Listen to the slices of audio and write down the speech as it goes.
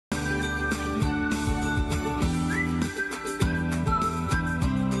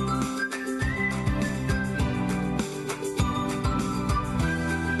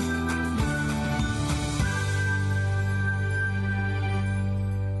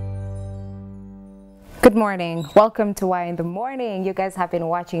Good morning. Welcome to Why in the Morning. You guys have been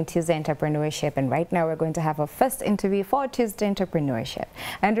watching Tuesday Entrepreneurship, and right now we're going to have a first interview for Tuesday Entrepreneurship.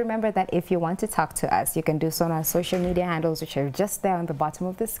 And remember that if you want to talk to us, you can do so on our social media handles, which are just there on the bottom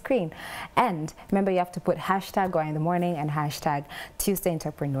of the screen. And remember, you have to put hashtag Why in the Morning and hashtag Tuesday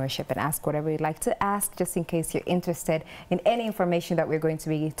Entrepreneurship and ask whatever you'd like to ask, just in case you're interested in any information that we're going to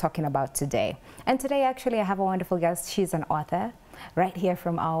be talking about today. And today, actually, I have a wonderful guest. She's an author. Right here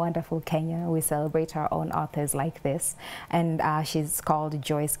from our wonderful Kenya, we celebrate our own authors like this, and she's called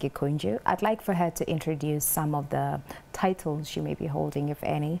Joyce Gikunju. I'd like for her to introduce some of the titles she may be holding, if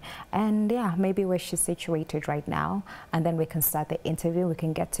any, and yeah, maybe where she's situated right now, and then we can start the interview. We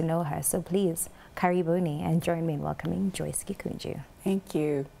can get to know her. So please, karibuni, and join me in welcoming Joyce Gikunju. Thank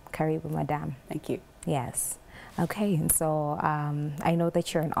you. Karibu, madam. Thank you. Yes. Okay, and so I know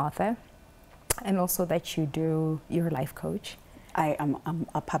that you're an author, and also that you're a life coach. I'm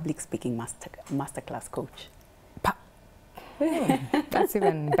a public speaking masterclass coach. That's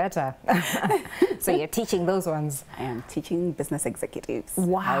even better. So you're teaching those ones. I am teaching business executives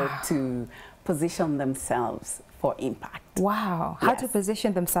how to position themselves for impact. Wow. How to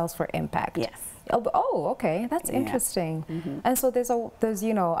position themselves for impact. Yes. Oh, okay. That's interesting. And so there's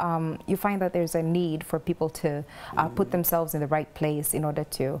you find that there's a need for people to put themselves in the right place in order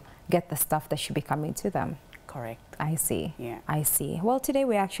to get the stuff that should be coming to them. Correct. I see. Yeah. I see. Well, today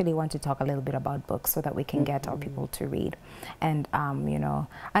we actually want to talk a little bit about books so that we can get our people to read. And, you know,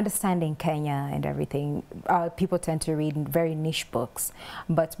 understanding Kenya and everything, people tend to read very niche books.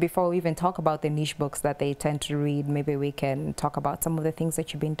 But before we even talk about the niche books that they tend to read, maybe we can talk about some of the things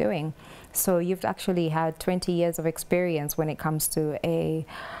that you've been doing. So you've actually had 20 years of experience when it comes to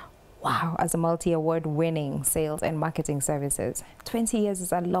wow, as a multi-award winning sales and marketing services. 20 years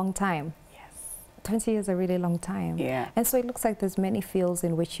is a long time. 20 years is a really long time. Yeah. And so it looks like there's many fields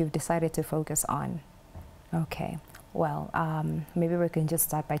in which you've decided to focus on. Okay. Well, maybe we can just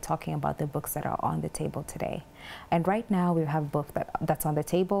start by talking about the books that are on the table today. And right now we have a book that's on the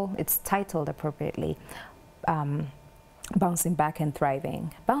table. It's titled appropriately, Bouncing Back and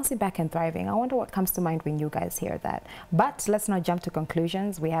Thriving. Bouncing Back and Thriving. I wonder what comes to mind when you guys hear that. But let's not jump to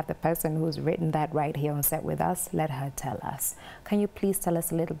conclusions. We have the person who's written that right here on set with us. Let her tell us. Can you please tell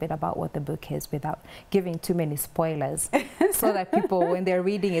us a little bit about what the book is without giving too many spoilers so that people, when they're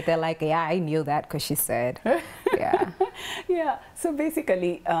reading it, they're like, yeah, I knew that because she said. Yeah. Yeah. So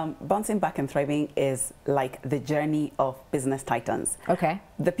basically, Bouncing Back and Thriving is like the journey of business titans. Okay.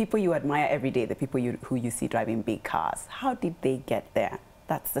 The people you admire every day, the people who you see driving big cars. How did they get there?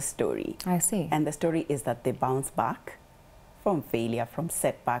 That's the story. I see. And the story is that they bounce back from failure, from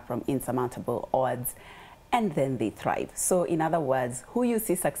setback, from insurmountable odds, and then they thrive. So in other words, who you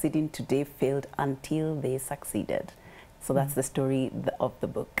see succeeding today failed until they succeeded. So that's the story of the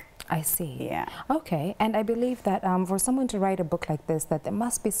book. I see. Yeah. Okay. And I believe that for someone to write a book like this, that there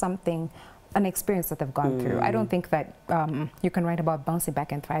must be something, an experience that they've gone through. I don't think that you can write about bouncing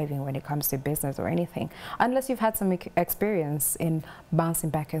back and thriving when it comes to business or anything, unless you've had some experience in bouncing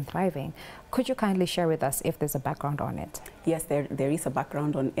back and thriving. Could you kindly share with us if there's a background on it? Yes, there is a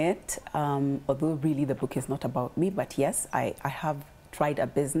background on it, although really the book is not about me, but yes, I have tried a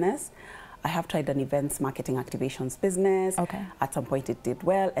business. I have tried an events marketing activations business. Okay. At some point it did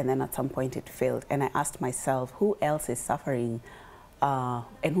well, and then at some point it failed. And I asked myself, who else is suffering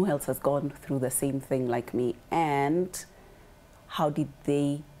and who else has gone through the same thing like me? And how did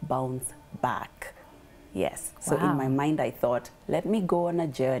they bounce back? Yes. So in my mind, I thought, let me go on a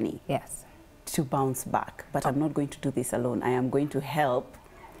journey. Yes. To bounce back. But I'm not going to do this alone. I am going to help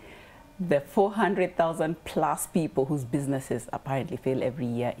the 400,000 plus people whose businesses apparently fail every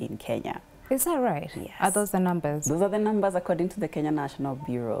year in Kenya. Is that right? Yes. Are those the numbers? Those are the numbers according to the Kenya National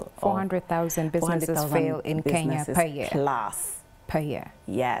Bureau. 400,000 businesses fail in Kenya per year. Plus. Per year.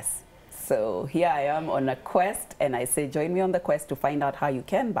 Yes. So here I am on a quest, and I say join me on the quest to find out how you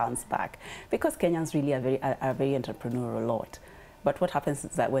can bounce back, because Kenyans really are very entrepreneurial lot. But what happens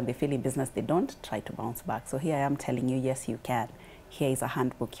is that when they fail in business, they don't try to bounce back. So here I am telling you, yes, you can. Here is a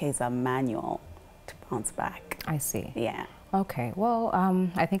handbook. Here is a manual to bounce back. I see. Yeah. Okay. Well,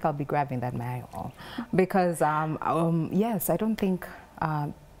 I think I'll be grabbing that manual because, yes, I don't think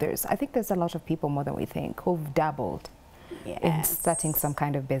I think there's a lot of people more than we think who've dabbled in starting some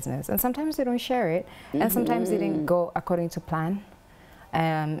kind of business. And sometimes they don't share it. And sometimes it didn't go according to plan.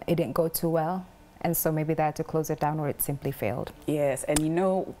 It didn't go too well. And so maybe they had to close it down, or it simply failed. Yes, and you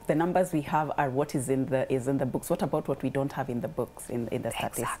know, the numbers we have are what is in the books. What about what we don't have in the books, in the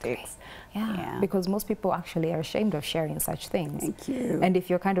statistics? Exactly. Yeah, because most people actually are ashamed of sharing such things. Thank you. And if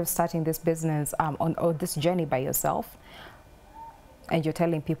you're kind of starting this business or this journey by yourself, and you're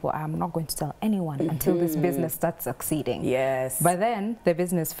telling people, I'm not going to tell anyone until this business starts succeeding. Yes. But then the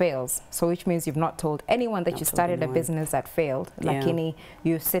business fails. So which means you've not told anyone that you started a business that failed. Lakini,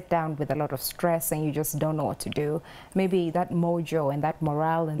 you sit down with a lot of stress and you just don't know what to do. Maybe that mojo and that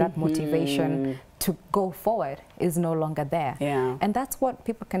morale and that motivation to go forward is no longer there. Yeah. And that's what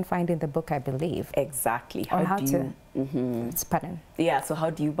people can find in the book, I believe. Exactly. How to pardon. Yeah, so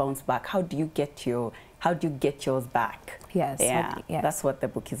how do you bounce back? How do you get yours back? Yes. Yeah, yes. That's what the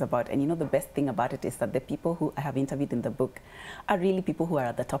book is about. And you know, the best thing about it is that the people who I have interviewed in the book are really people who are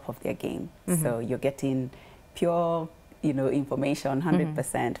at the top of their game. So you're getting pure, you know, information,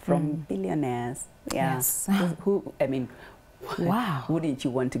 100% from billionaires. Yeah. Yes. Who, I mean, wow. Wouldn't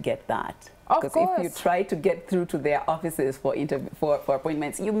you want to get that? Of Because course. if you try to get through to their offices for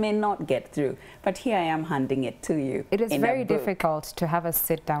appointments, you may not get through. But here I am handing it to you. It is very difficult to have a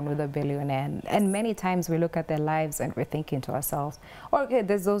sit down with a billionaire. And many times we look at their lives and we're thinking to ourselves, okay,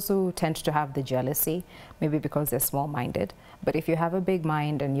 there's those who tend to have the jealousy, maybe because they're small-minded. But if you have a big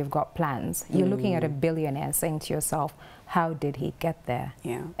mind and you've got plans, you're looking at a billionaire saying to yourself, how did he get there?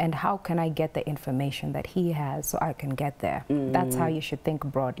 Yeah. And how can I get the information that he has so I can get there? That's how you should think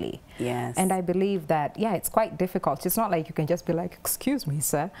broadly. Yes. And I believe that, yeah, it's quite difficult. It's not like you can just be like, excuse me,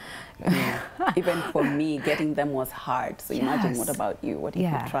 sir. Yeah. Even for me, getting them was hard. So imagine, what about you? What if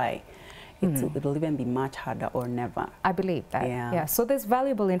you try? It'll even be much harder or never. I believe that. Yeah. So there's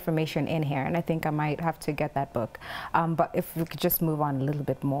valuable information in here, and I think I might have to get that book. But if we could just move on a little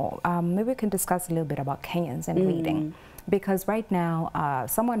bit more, maybe we can discuss a little bit about Kenyans and reading. Because right now,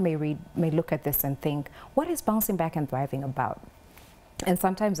 someone may look at this and think, what is bouncing back and thriving about? And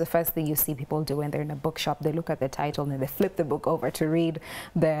sometimes the first thing you see people do when they're in a bookshop, they look at the title and they flip the book over to read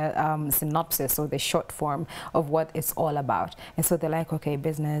the synopsis or the short form of what it's all about. And so they're like, okay,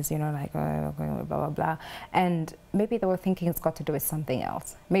 business, you know, like blah, blah, blah. And maybe they were thinking it's got to do with something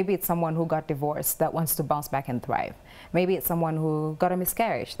else. Maybe it's someone who got divorced that wants to bounce back and thrive. Maybe it's someone who got a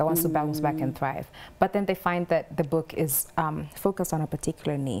miscarriage that wants to bounce back and thrive. But then they find that the book is focused on a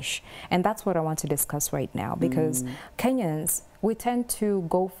particular niche. And that's what I want to discuss right now, because Kenyans, we tend to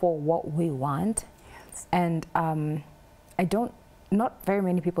go for what we want. Yes. And not very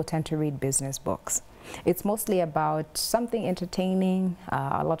many people tend to read business books. It's mostly about something entertaining.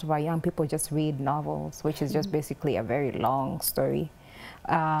 A lot of our young people just read novels, which is just basically a very long story.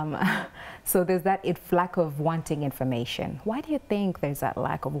 So there's that lack of wanting information. Why do you think there's that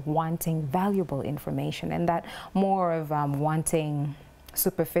lack of wanting valuable information and that more of wanting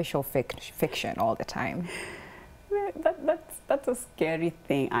superficial fiction all the time? That's a scary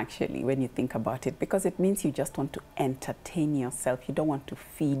thing, actually, when you think about it, because it means you just want to entertain yourself. You don't want to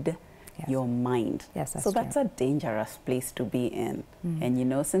feed your mind. Yes, that's so that's a dangerous place to be in. And you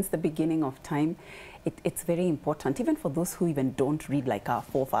know, since the beginning of time, it's very important, even for those who even don't read, like our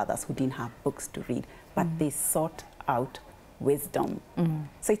forefathers who didn't have books to read, but they sought out wisdom.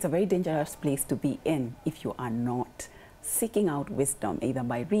 So it's a very dangerous place to be in if you are not seeking out wisdom, either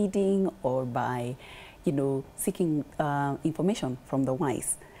by reading or by, you know, seeking information from the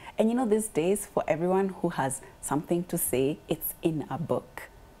wise. And you know, these days, for everyone who has something to say, it's in a book,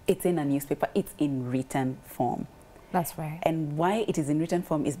 it's in a newspaper, it's in written form. That's right. And why it is in written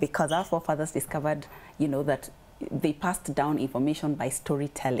form is because our forefathers discovered, you know, that they passed down information by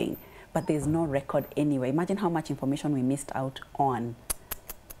storytelling, but there's no record anywhere. Imagine how much information we missed out on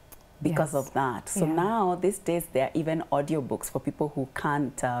because of that. So now, these days, there are even audiobooks for people who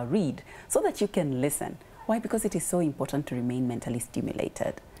can't read, so that you can listen. Why? Because it is so important to remain mentally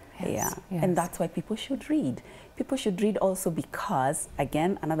stimulated. Yes. And that's why people should read. People should read also because,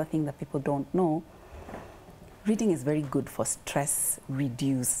 again, another thing that people don't know, reading is very good for stress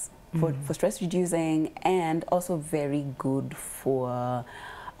for stress reducing, and also very good for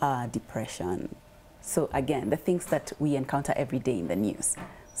depression. So again, the things that we encounter every day in the news.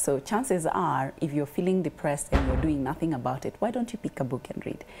 So chances are, if you're feeling depressed and you're doing nothing about it, why don't you pick a book and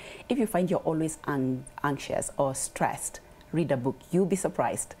read? If you find you're always anxious or stressed, read a book. You'll be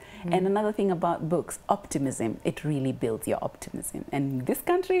surprised. And another thing about books, optimism. It really builds your optimism. And in this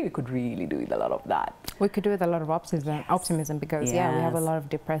country, we could really do with a lot of that. We could do with a lot of optimism because, we have a lot of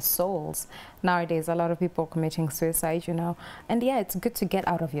depressed souls. Nowadays, a lot of people committing suicide, you know. And it's good to get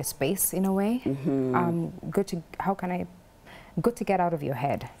out of your space in a way. Good to get out of your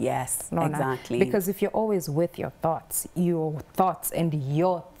head. Yes, Lorna. exactly. Because if you're always with your thoughts and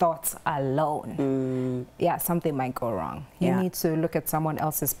your thoughts alone, something might go wrong. You need to look at someone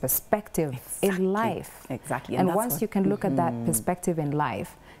else's perspective in life. Exactly. And once you can look at that perspective in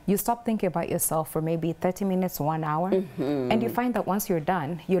life, you stop thinking about yourself for maybe 30 minutes, 1 hour, and you find that once you're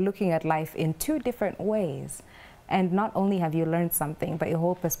done, you're looking at life in 2 different ways. And not only have you learned something, but your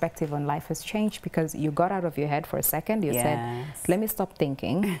whole perspective on life has changed because you got out of your head for a second. You said, let me stop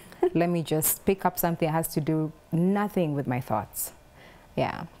thinking. Let me just pick up something that has to do nothing with my thoughts.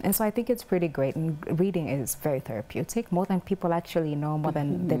 Yeah, and so I think it's pretty great, and reading is very therapeutic, more than people actually know, more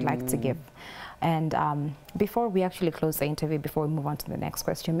than they'd like to give. And before we actually close the interview, before we move on to the next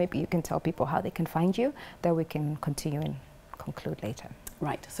question, maybe you can tell people how they can find you, that we can continue and conclude later.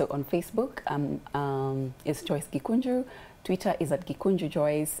 Right, so on Facebook, it's Joyce Gikunju, Twitter is at Gikunju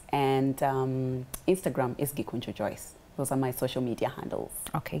Joyce, and Instagram is Gikunju Joyce. Those are my social media handles.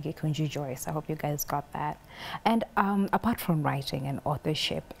 Okay, Gikunju Joyce. I hope you guys got that. And apart from writing and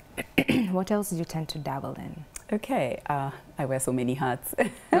authorship, what else do you tend to dabble in? Okay, I wear so many hats.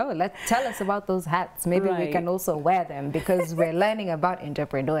 Tell us about those hats. Maybe we can also wear them because we're learning about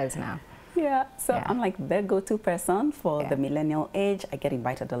entrepreneurs now. Yeah, so I'm like the go-to person for the millennial age. I get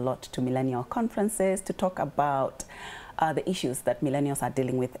invited a lot to millennial conferences to talk about the issues that millennials are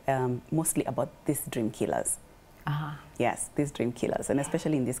dealing with, mostly about these dream killers. Yes, these dream killers, and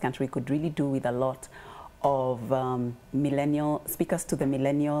especially in this country, we could really do with a lot of millennial speakers to the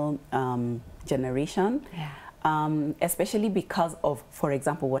millennial generation, especially because of, for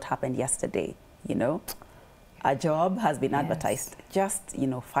example, what happened yesterday. You know, a job has been advertised, just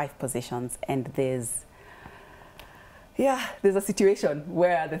 5 positions, and there's a situation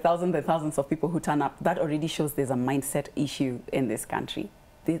where the thousands and thousands of people who turn up. That already shows there's a mindset issue in this country.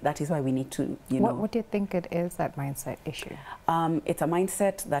 That is why we need to, What do you think it is, that mindset issue? It's a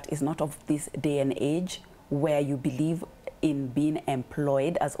mindset that is not of this day and age, where you believe in being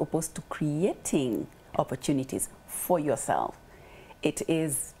employed as opposed to creating opportunities for yourself. It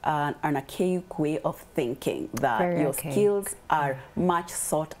is an archaic way of thinking that your skills are much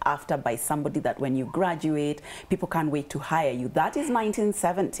sought after by somebody, that when you graduate, people can't wait to hire you. That is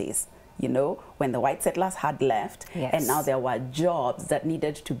 1970s. When the white settlers had left, and now there were jobs that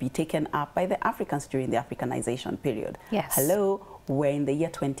needed to be taken up by the Africans during the Africanization period. Yes. Hello, we're in the year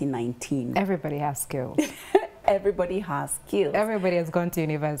 2019. Everybody has skills. Everybody has skills. Everybody has gone to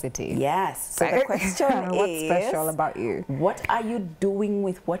university. Yes. So the question is, what's special about you? What are you doing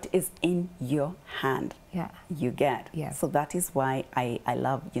with what is in your hand? You get. So that is why I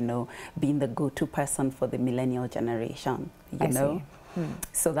love, being the go-to person for the millennial generation, you know.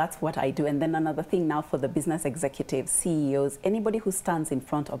 So that's what I do. And then another thing now for the business executives, CEOs, anybody who stands in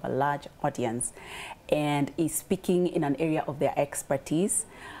front of a large audience and is speaking in an area of their expertise,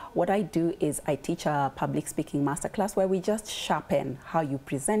 what I do is I teach a public speaking masterclass where we just sharpen how you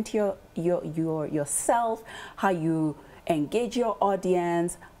present yourself, how you engage your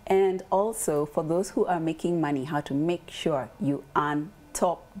audience, and also for those who are making money, how to make sure you earn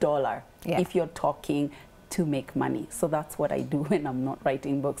top dollar if you're talking to make money. So that's what I do when I'm not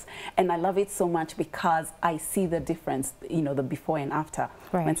writing books. And I love it so much because I see the difference, the before and after.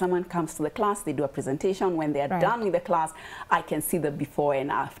 When someone comes to the class, they do a presentation. When they're done with the class, I can see the before and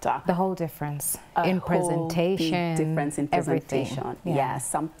after. The whole difference in presentation. Difference in presentation. Yes,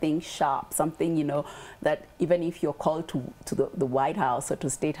 something sharp, something, that even if you're called to the White House or to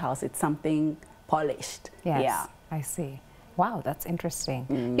State House, it's something polished. Yes, I see. Wow, that's interesting.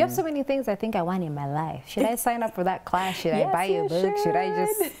 You have so many things I think I want in my life. Should I sign up for that class? Should I buy your book? Should I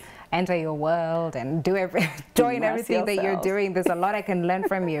just enter your world and join everything that you're doing? There's a lot I can learn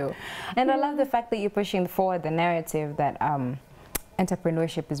from you. And I love the fact that you're pushing forward the narrative that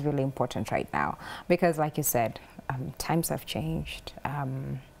entrepreneurship is really important right now. Because like you said, times have changed.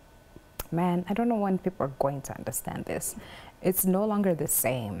 Man, I don't know when people are going to understand this. It's no longer the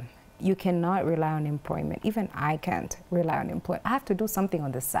same. You cannot rely on employment. Even I can't rely on employment. I have to do something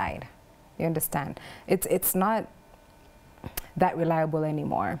on the side. You understand? It's not that reliable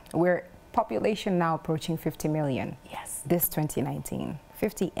anymore. We're population now approaching 50 million. Yes. This 2019,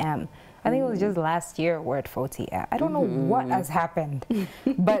 50M. I think it was just last year we're at 40M. I don't know what has happened,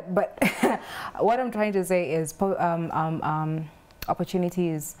 but what I'm trying to say is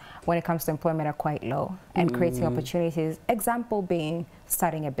opportunities when it comes to employment are quite low, and creating opportunities, example being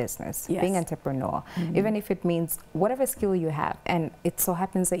starting a business, being an entrepreneur, even if it means whatever skill you have, and it so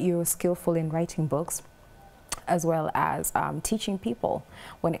happens that you're skillful in writing books as well as teaching people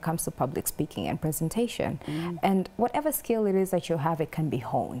when it comes to public speaking and presentation. And whatever skill it is that you have, it can be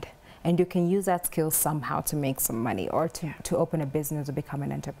honed. And you can use that skill somehow to make some money or to open a business or become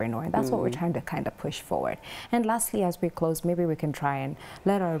an entrepreneur. And that's what we're trying to kind of push forward. And lastly, as we close, maybe we can try and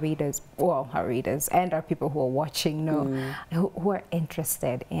let our readers, well, our readers and our people who are watching know, who are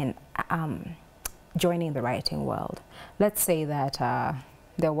interested in joining the writing world. Let's say that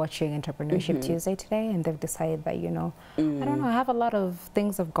they're watching Entrepreneurship Tuesday today and they've decided that, I don't know, I have a lot of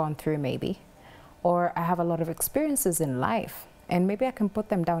things I've gone through maybe. or I have a lot of experiences in life, and maybe I can put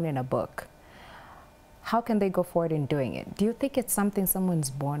them down in a book. How can they go forward in doing it? Do you think it's something someone's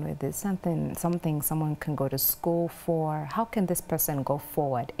born with? Is something someone can go to school for? How can this person go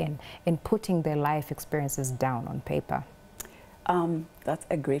forward in putting their life experiences down on paper? That's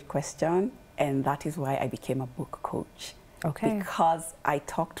a great question, and that is why I became a book coach. Okay. Because I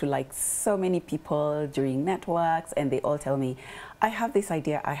talk to like so many people during networks, and they all tell me, I have this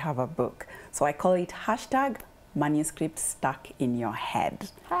idea, I have a book. So I call it hashtag manuscript stuck in your head.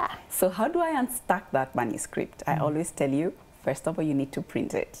 Ah. So how do I unstuck that manuscript? I always tell you, first of all, you need to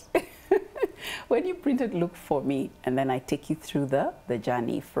print it. When you print it, look for me, and then I take you through the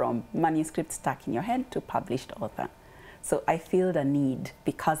journey from manuscript stuck in your head to published author. So I feel the need,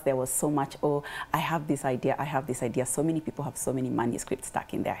 because there was so much, oh, I have this idea, I have this idea. So many people have so many manuscripts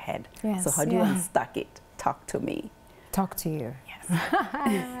stuck in their head. Yes, so how do you unstuck it? Talk to me. Talk to you.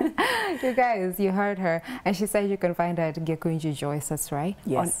 Yes. You guys, you heard her. And she said you can find her at Gekunji Joyce, that's right?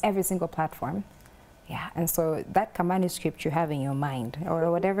 Yes. On every single platform. Yeah, and so that manuscript you have in your mind, or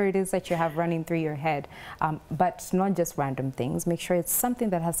whatever it is that you have running through your head, but not just random things. Make sure it's something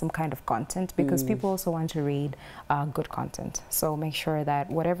that has some kind of content, because people also want to read good content. So make sure that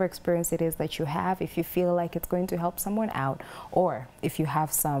whatever experience it is that you have, if you feel like it's going to help someone out, or if you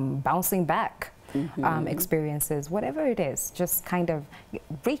have some bouncing back experiences, whatever it is, just kind of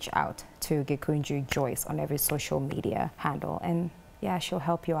reach out to Gekunji Joyce on every social media handle, and yeah, she'll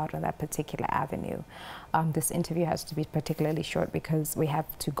help you out on that particular avenue. This interview has to be particularly short because we have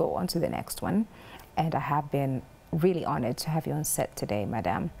to go on to the next one, and I have been really honored to have you on set today,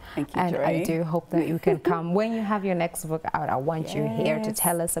 Madam. Thank you, and Joy. I do hope that you can come when you have your next book out. I want you here to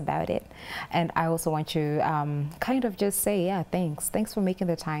tell us about it, and I also want you kind of just say, yeah, thanks for making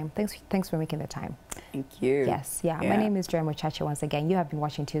the time. Thanks for making the time. Thank you. Yes, yeah. My name is Joy Muchacha once again. You have been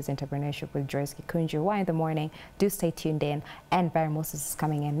watching Tuesday Entrepreneurship with Joyce Gekunji. Y in the morning. Do stay tuned in. And Barry Moses is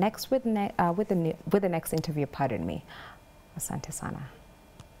coming in next with the next interview. Pardon me. Asante sana.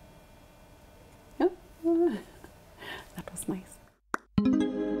 That was nice.